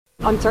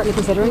I'm certainly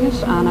considering it,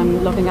 and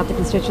I'm looking at the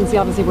constituency.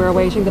 Obviously we're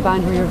awaiting the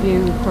boundary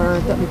review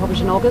that will be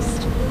published in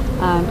August,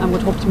 and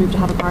would hope to move to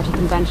have a party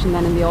convention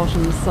then in the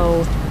autumn,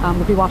 so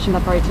we'll be watching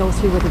that very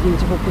closely with a view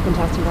to hopefully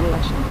contesting that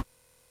election.